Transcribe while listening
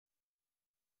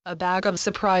A bag of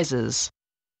surprises.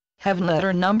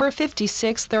 Heavenletter number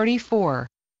 5634.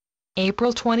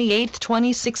 April 28,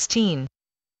 2016.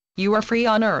 You are free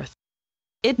on earth.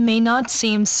 It may not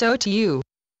seem so to you.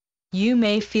 You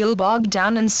may feel bogged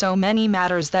down in so many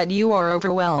matters that you are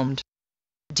overwhelmed.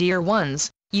 Dear ones,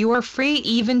 you are free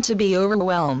even to be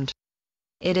overwhelmed.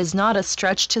 It is not a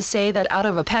stretch to say that out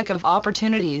of a pack of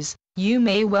opportunities, you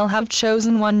may well have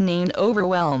chosen one named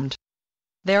overwhelmed.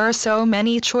 There are so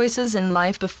many choices in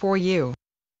life before you.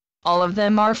 All of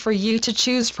them are for you to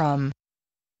choose from.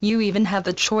 You even have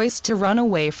the choice to run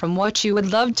away from what you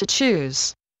would love to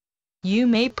choose. You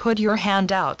may put your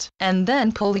hand out and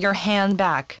then pull your hand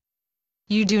back.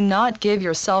 You do not give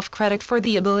yourself credit for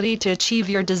the ability to achieve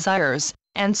your desires,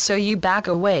 and so you back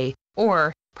away,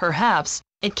 or, perhaps,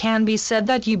 it can be said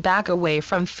that you back away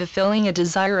from fulfilling a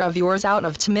desire of yours out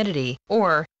of timidity,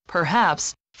 or,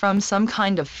 perhaps, from some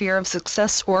kind of fear of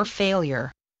success or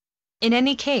failure. In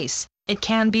any case, it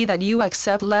can be that you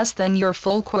accept less than your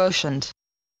full quotient.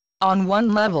 On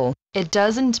one level, it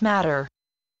doesn't matter.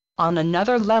 On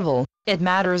another level, it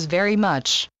matters very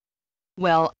much.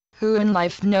 Well, who in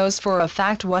life knows for a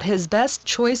fact what his best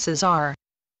choices are?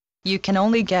 You can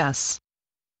only guess.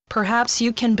 Perhaps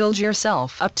you can build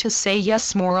yourself up to say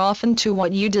yes more often to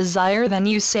what you desire than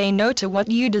you say no to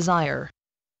what you desire.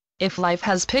 If life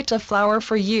has picked a flower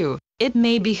for you, it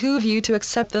may behoove you to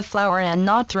accept the flower and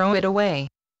not throw it away.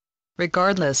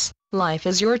 Regardless, life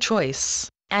is your choice,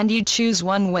 and you choose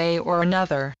one way or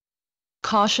another.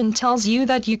 Caution tells you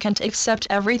that you can't accept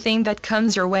everything that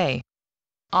comes your way.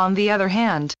 On the other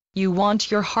hand, you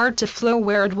want your heart to flow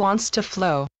where it wants to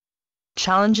flow.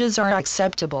 Challenges are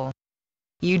acceptable.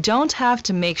 You don't have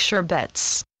to make sure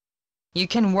bets. You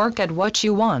can work at what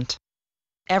you want.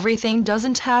 Everything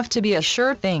doesn't have to be a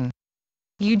sure thing.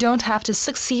 You don't have to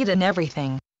succeed in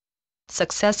everything.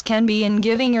 Success can be in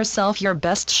giving yourself your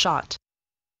best shot.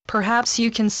 Perhaps you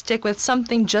can stick with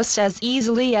something just as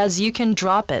easily as you can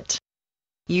drop it.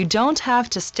 You don't have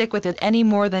to stick with it any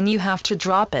more than you have to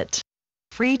drop it.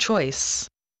 Free choice.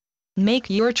 Make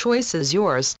your choices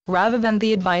yours, rather than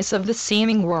the advice of the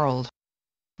seeming world.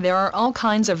 There are all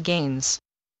kinds of gains.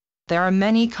 There are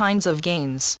many kinds of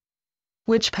gains.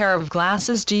 Which pair of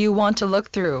glasses do you want to look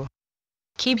through?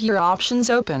 Keep your options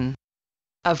open.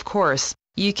 Of course,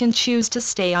 you can choose to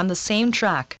stay on the same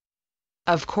track.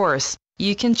 Of course,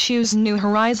 you can choose new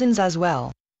horizons as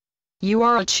well. You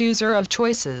are a chooser of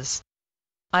choices.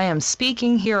 I am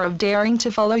speaking here of daring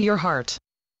to follow your heart.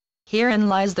 Herein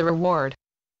lies the reward.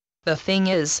 The thing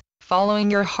is, following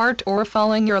your heart or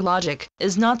following your logic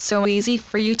is not so easy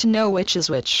for you to know which is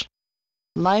which.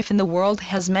 Life in the world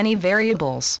has many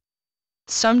variables.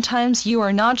 Sometimes you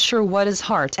are not sure what is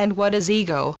heart and what is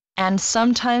ego, and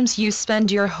sometimes you spend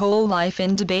your whole life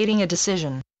in debating a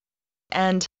decision.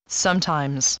 And,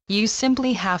 sometimes, you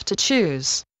simply have to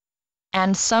choose.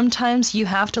 And sometimes you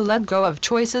have to let go of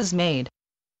choices made.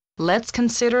 Let's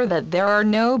consider that there are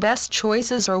no best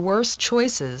choices or worst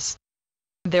choices.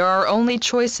 There are only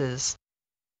choices.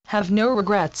 Have no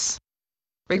regrets.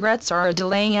 Regrets are a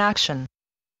delaying action.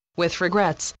 With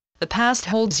regrets, the past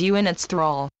holds you in its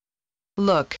thrall.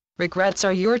 Look, regrets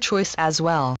are your choice as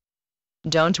well.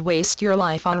 Don't waste your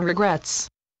life on regrets.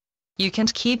 You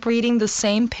can't keep reading the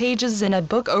same pages in a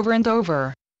book over and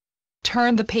over.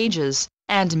 Turn the pages,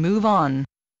 and move on.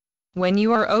 When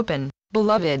you are open,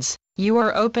 beloveds, you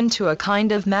are open to a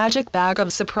kind of magic bag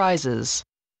of surprises.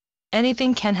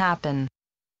 Anything can happen.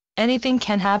 Anything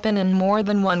can happen in more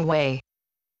than one way.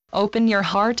 Open your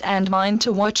heart and mind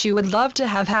to what you would love to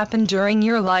have happen during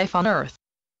your life on earth.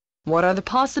 What are the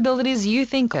possibilities you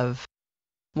think of?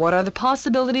 What are the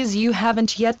possibilities you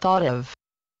haven't yet thought of?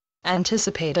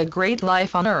 Anticipate a great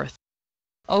life on earth.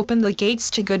 Open the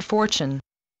gates to good fortune.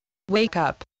 Wake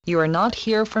up, you are not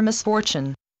here for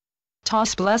misfortune.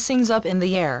 Toss blessings up in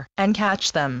the air and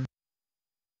catch them.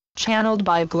 Channeled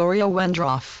by Gloria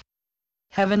Wendroff.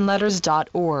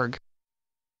 Heavenletters.org